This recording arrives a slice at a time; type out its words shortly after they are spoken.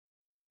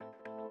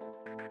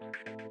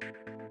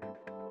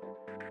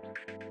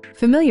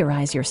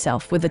Familiarize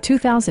yourself with the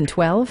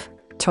 2012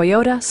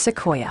 Toyota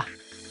Sequoia.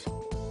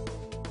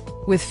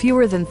 With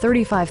fewer than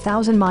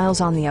 35,000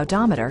 miles on the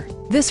odometer,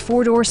 this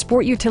four-door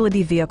sport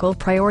utility vehicle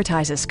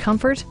prioritizes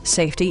comfort,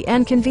 safety,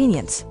 and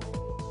convenience.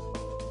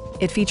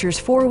 It features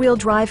four-wheel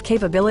drive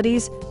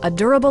capabilities, a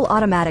durable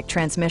automatic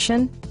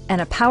transmission,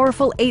 and a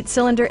powerful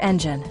 8-cylinder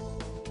engine.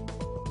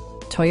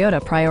 Toyota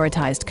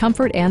prioritized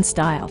comfort and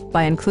style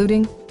by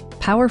including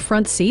power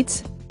front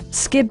seats,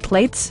 skid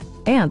plates,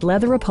 and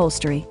leather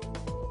upholstery.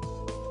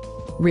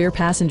 Rear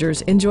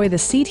passengers enjoy the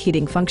seat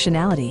heating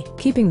functionality,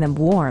 keeping them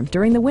warm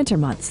during the winter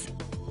months.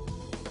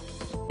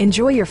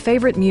 Enjoy your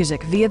favorite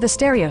music via the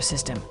stereo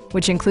system,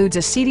 which includes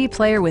a CD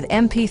player with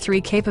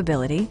MP3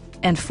 capability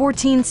and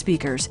 14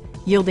 speakers,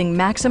 yielding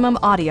maximum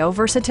audio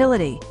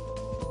versatility.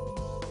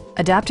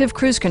 Adaptive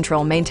Cruise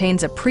Control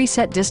maintains a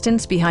preset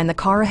distance behind the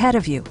car ahead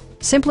of you,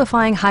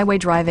 simplifying highway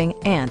driving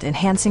and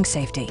enhancing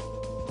safety.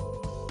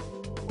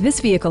 This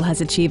vehicle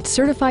has achieved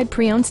certified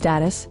pre-owned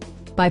status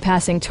by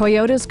passing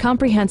Toyota's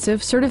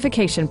comprehensive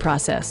certification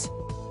process.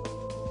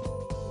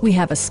 We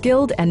have a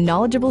skilled and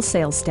knowledgeable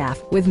sales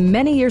staff with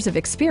many years of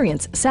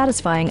experience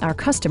satisfying our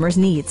customers'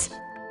 needs.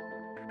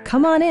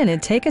 Come on in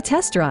and take a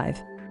test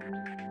drive.